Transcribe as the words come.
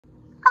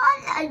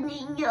Hola,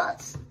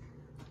 niños.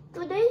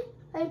 Today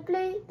I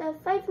play the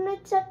Five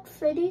Nights at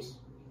Freddy's.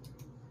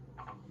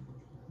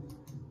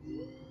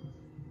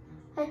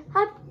 I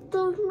have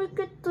to make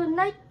it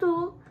tonight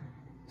too.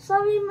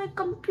 Sorry, my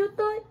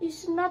computer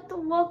is not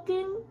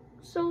working,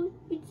 so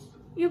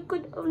you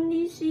could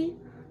only see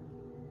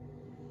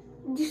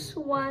this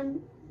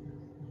one.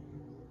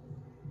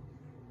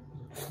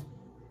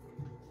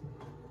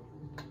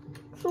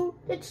 So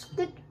let's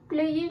get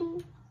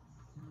playing.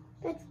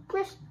 Let's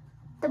press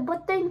the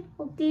button,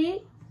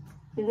 okay?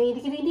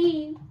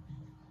 Giddy.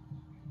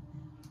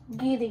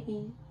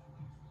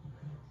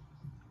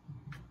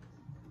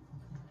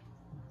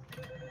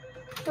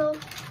 So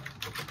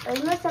I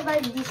must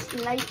survive this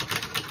night.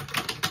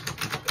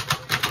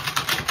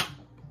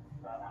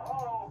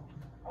 Hello.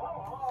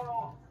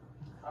 Hello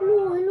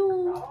and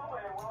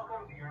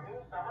welcome to your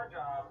new summer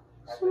job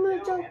at the new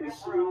and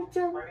improved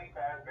Freddy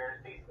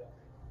Fazbear's Pizza.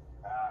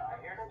 I'm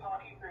here to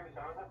talk you through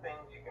some of the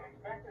things you can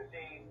expect to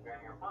see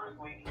during your first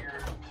week here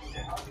to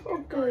help you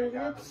get started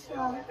on this new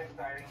and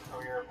exciting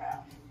career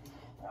path.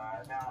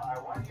 Now, I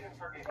want you to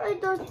forget I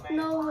don't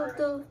know how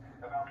to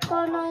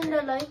turn on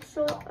the light,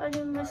 so I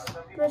must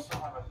press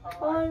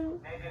all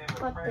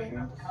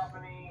buttons.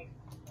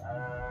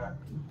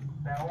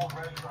 That old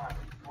restaurant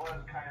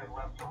was kind of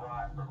left to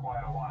rot for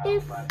quite a while.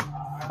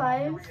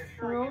 F5,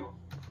 no.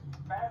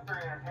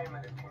 Fazbear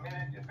Entertainment is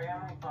committed to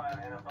family fun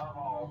and above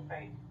all,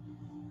 safety.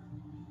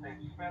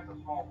 They've spent a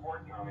small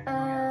fortune on these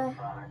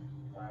animatronics.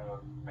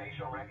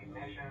 Facial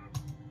recognition,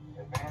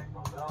 advanced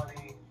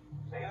mobility.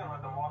 They even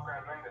let them walk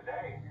around during the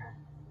day.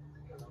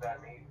 Isn't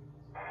that neat?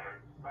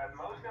 But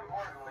most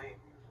importantly,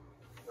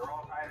 they're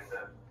all tied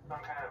into some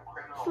kind of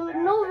criminal. So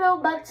no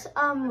robots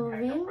are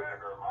moving.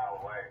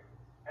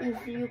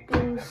 If you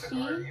can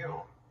see,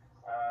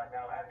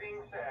 Now that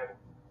being said,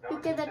 you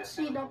cannot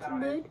see that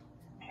bird.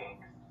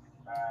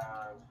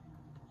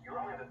 You're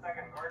only the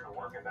second guard to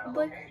work at that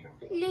But location.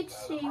 let's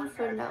see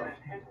for now.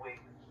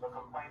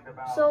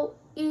 So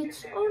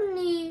it's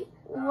only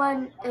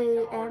 1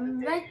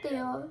 AM right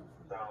there.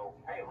 So,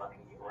 hey, lucky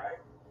you, right?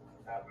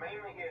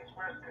 Mainly he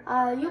expressed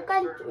You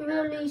can't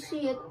really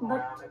see it,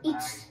 but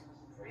it's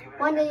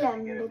 1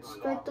 AM. Let's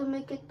try to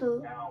make it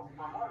to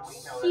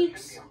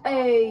 6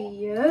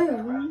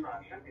 AM.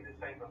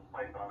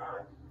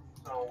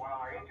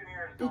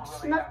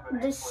 It's not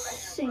the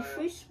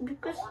safest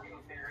because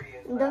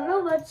the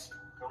robots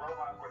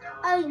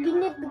are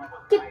gonna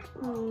get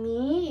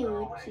me,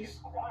 which is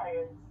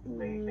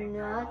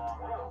not.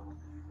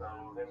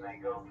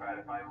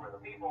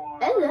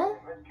 Hello.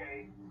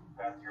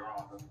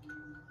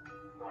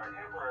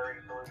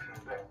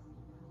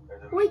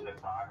 Wait,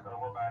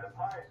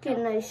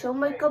 can I show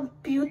my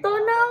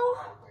computer now?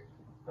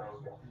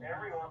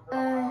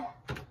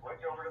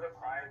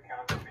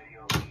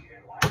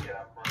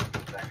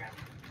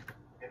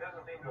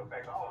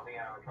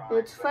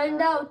 Let's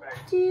find out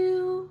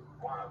too.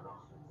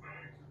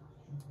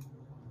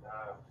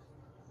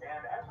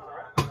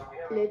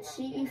 Let's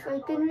see if I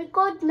can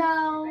record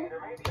now.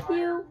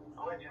 You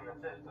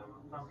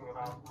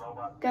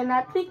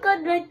cannot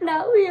record right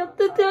now. We have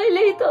to try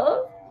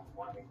later.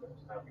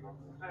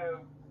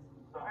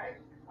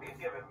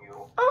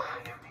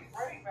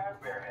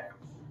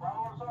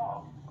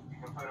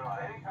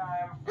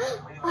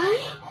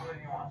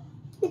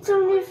 It's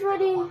only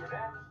Freddy.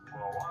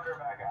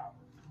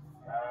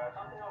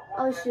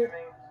 Oh shit.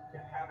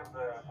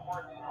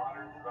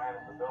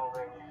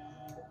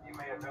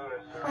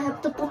 I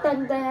have to put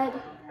on that.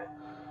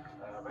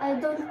 I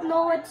don't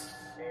know what's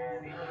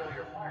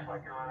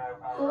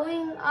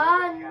going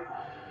on.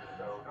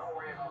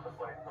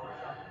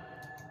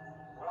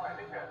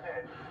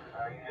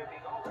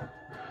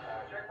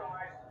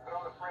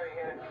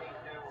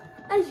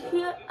 I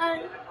hear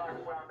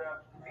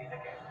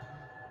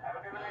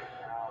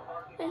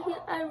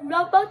a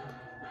robot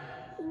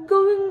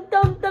going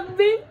down the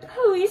vent.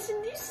 How is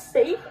this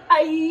safe?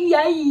 Ay.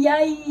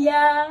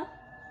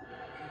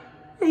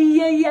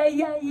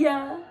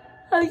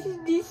 How is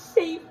this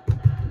safe?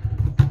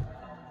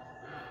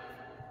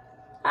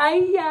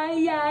 Ay.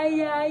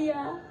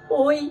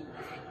 Oi,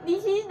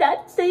 this is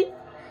not safe.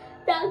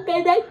 They're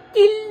gonna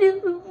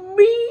kill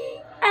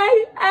me.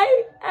 Ay.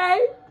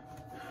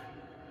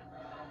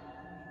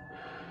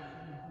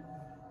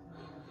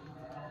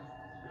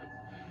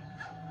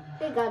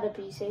 They gotta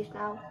be safe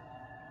now.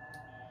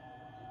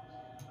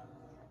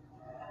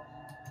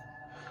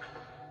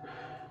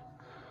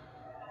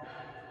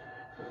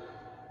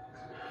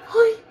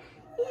 Oi,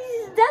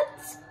 is that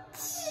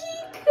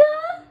Chica?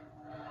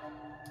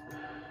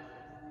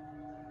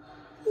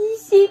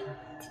 Is it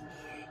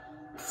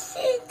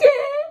Chica?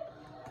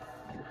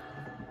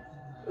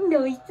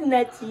 No, it's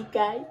not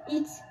Chica.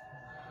 It's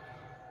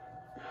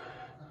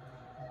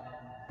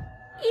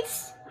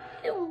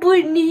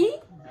Bunny.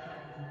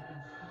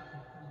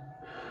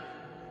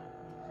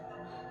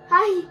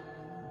 Hi,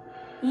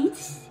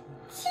 it's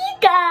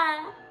Chica.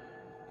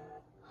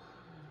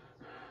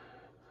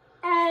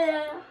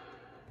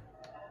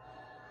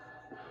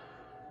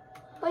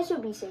 I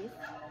should be safe.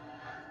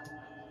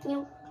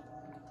 You.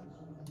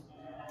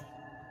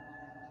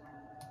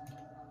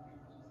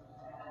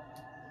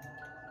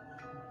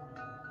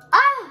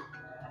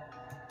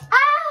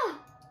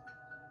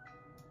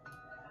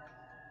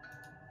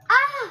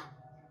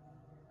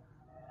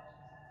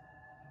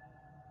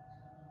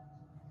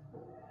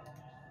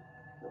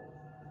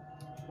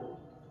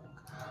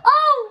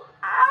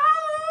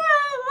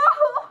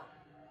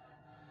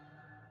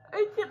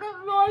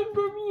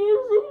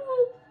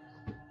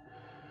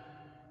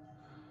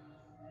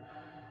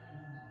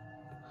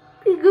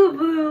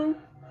 boo-boo.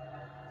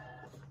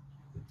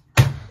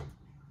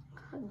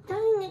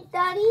 Dang it,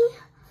 Daddy.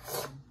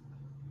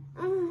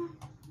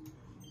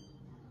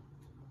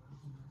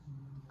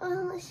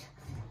 Honest.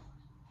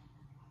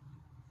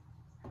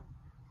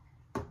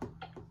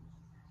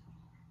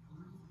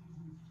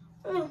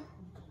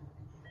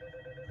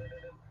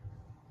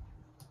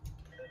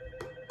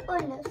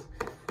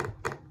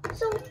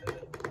 So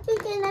we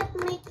cannot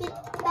make it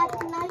that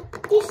night.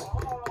 This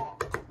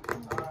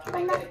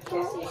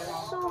is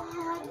so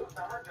hard.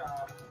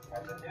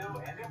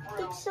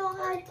 It's so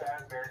hard.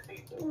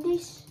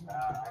 This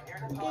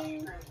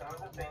game. Some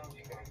of the things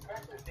you can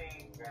expect to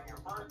see during your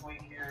first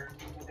week here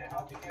to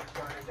help you get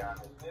started down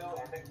this new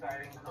and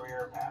exciting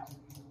career path.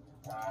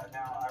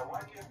 Now, I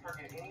want you to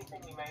forget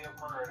anything you may have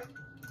heard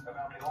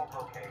about the old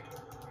location.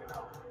 You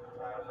know,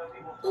 some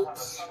people still have a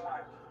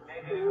somewhat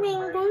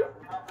mango.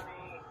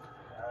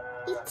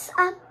 It's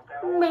a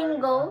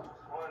mango.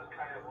 Was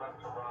kind of left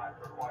to rot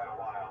for quite a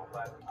while,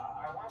 but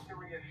I want to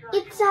reassure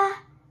it's you.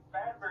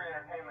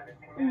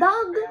 A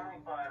dog,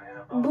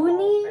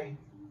 bunny,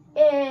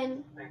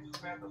 and they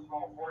spent a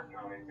small fortune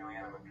on these new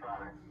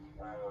animatronics.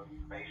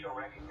 Facial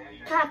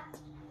recognition, cat.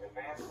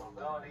 advanced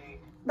mobility,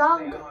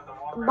 Dog,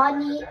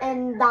 bunny,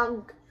 and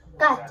dog.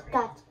 Cat.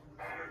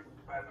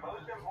 but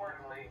most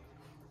importantly,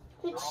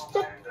 It's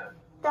they're just all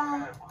the...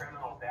 kind of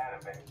criminal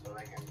database so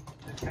they can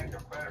detect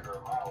a predator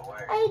a mile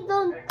away. I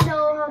don't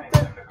know how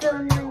to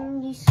turn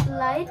on this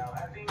light. Now,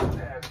 that being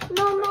said,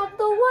 No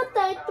matter what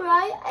I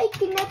try, I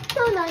cannot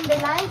turn on the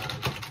light.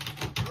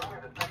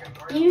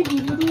 You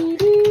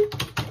did it,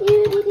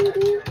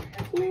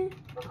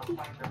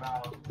 complaints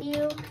about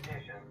you.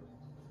 conditions,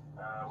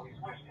 we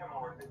switched him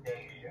over to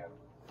day shift.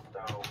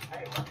 So,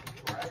 hey,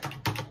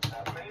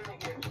 right? Mainly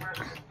he expressed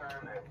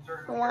concern that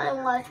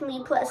certain Watch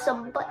me press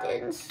some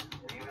buttons.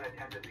 even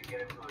attempted to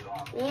get into his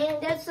office. Yeah,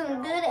 that's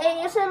some good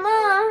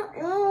ASMR.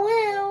 Oh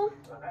well.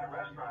 That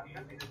restaurant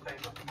should be the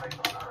safest place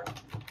on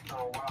earth. So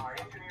while our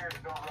engineers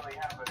don't really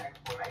have an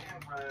explanation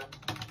for this,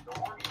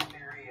 the working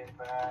theory is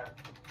that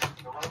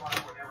the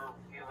robots were never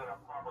given a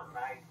proper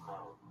night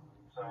mode.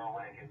 So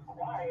when it gets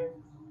quiet,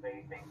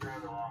 they think they're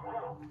in the wrong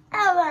room.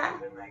 Alright.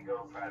 Then they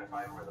go try to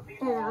find where the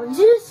people Now, are.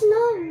 just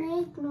not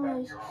make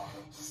noise. Your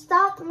office.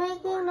 Stop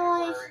making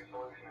noise Temporary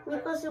solution is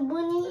because the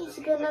bunny is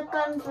gonna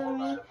come for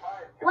me.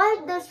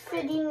 Why does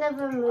Freddy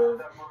never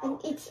move? And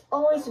it's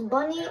always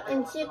Bunny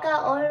and Chica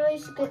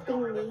always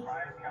getting me.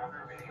 live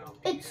counter videos.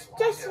 It's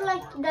just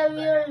like the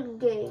real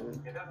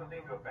game. It doesn't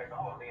seem to affect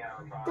all of the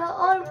animatronics. They're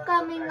all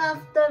coming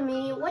after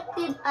me. What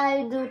did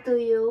I do to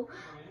you?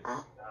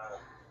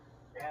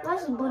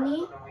 What's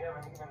Bunny? Then we have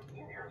an even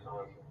easier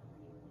solution.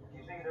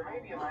 You see, there may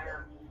be a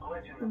minor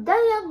glitch in the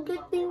They are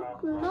getting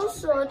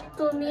closer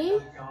to me.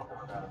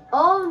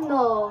 Oh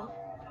no.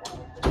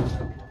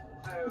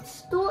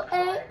 It's 2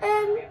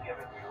 a.m.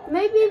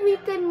 Maybe we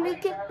can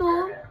make it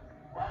to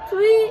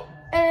 3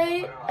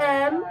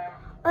 a.m.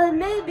 or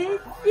maybe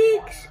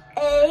 6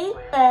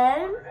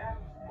 a.m.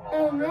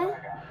 and then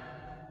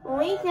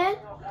we can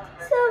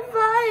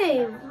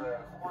survive.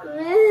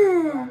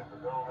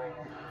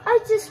 I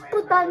just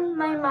put on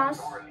my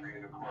mask.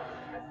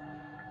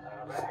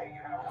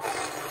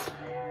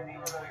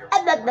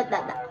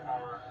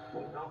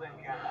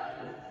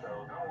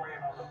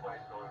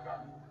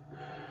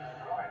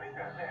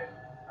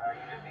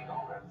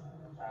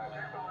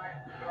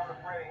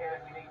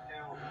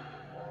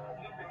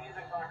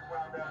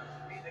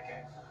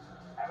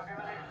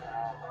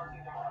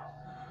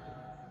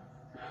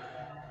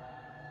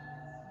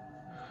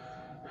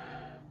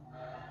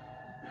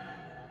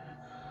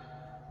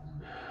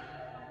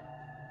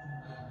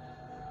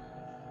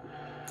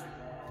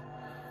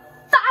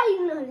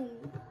 Finally!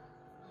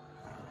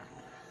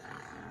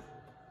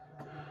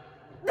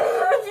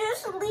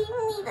 Just leave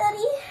me,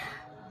 Daddy.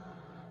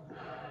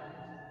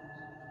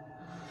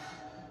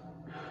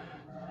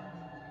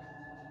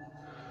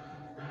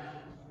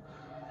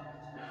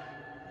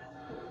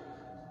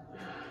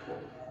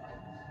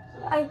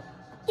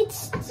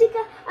 It's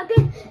Chica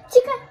again.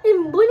 Chica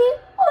and Bunny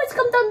always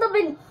come down the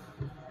bin.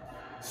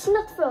 It's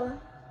not fair.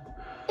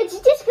 It's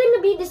just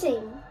gonna be the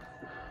same.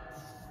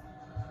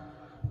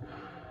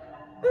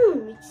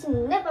 It's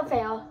never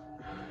fair.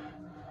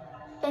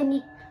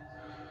 And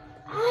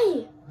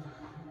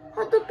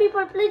how do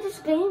people play this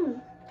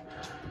game?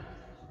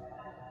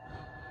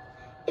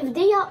 If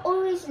they are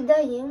always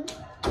dying,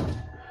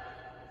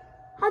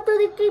 how do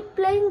they keep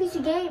playing this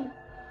game?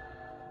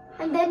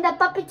 And then the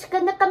puppet's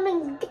gonna come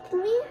and get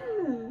me.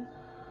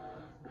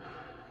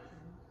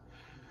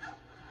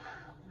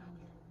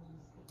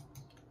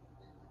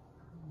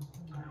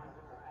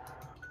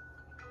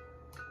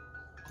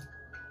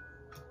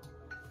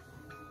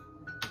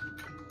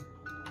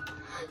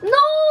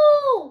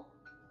 No!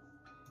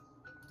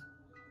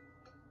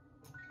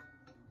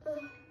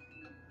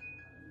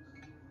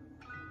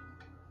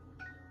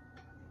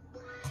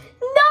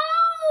 No!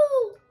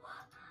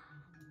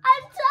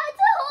 I'm trying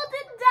to hold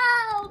it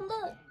down.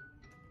 Look.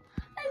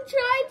 I'm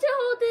trying to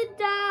hold it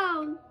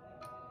down.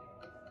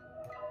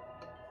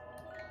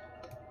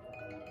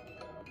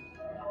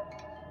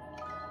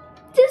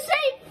 This